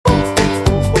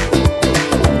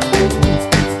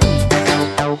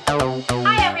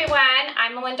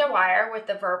with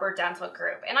the Verber Dental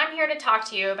Group, and I'm here to talk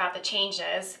to you about the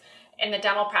changes in the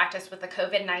dental practice with the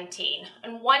COVID-19.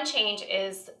 And one change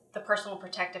is the personal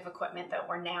protective equipment that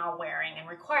we're now wearing and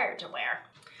required to wear.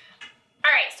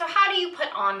 All right, so how do you put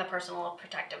on the personal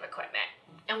protective equipment,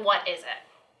 and what is it?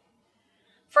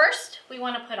 First, we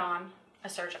want to put on a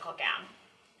surgical gown.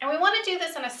 And we want to do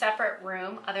this in a separate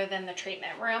room other than the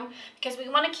treatment room because we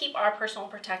want to keep our personal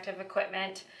protective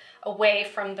equipment away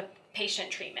from the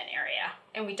patient treatment area,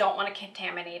 and we don't want to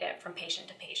contaminate it from patient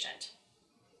to patient.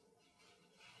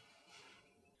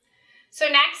 So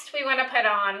next, we want to put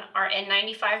on our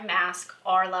N95 mask,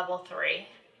 R level 3.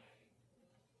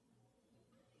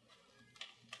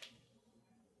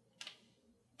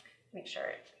 Make sure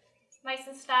it's nice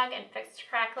and snug and fixed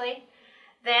correctly.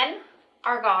 Then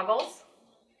our goggles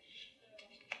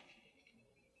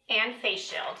and face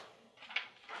shield.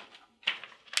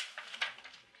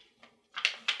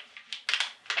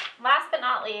 Last but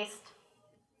not least,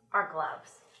 our gloves.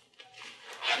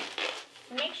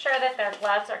 Make sure that their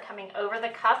gloves are coming over the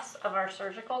cuffs of our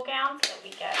surgical gown so that we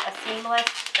get a seamless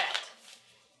fit.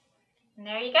 And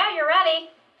there you go, you're ready.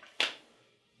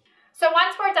 So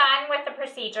once we're done with the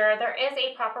procedure, there is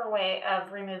a proper way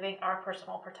of removing our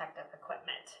personal protective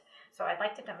equipment. So I'd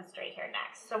like to demonstrate here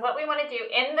next. So what we want to do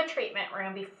in the treatment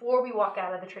room before we walk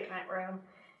out of the treatment room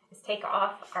is take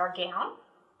off our gown,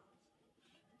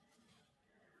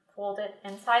 fold it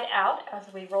inside out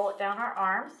as we roll it down our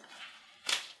arms,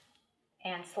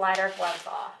 and slide our gloves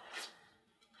off.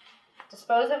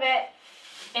 Dispose of it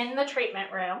in the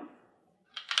treatment room.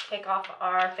 Take off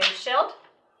our face shield,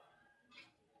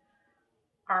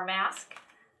 our mask,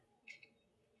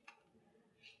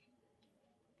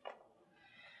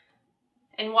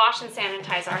 and wash and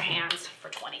sanitize our hands for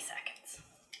 20 seconds.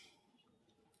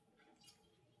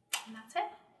 And that's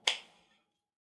it.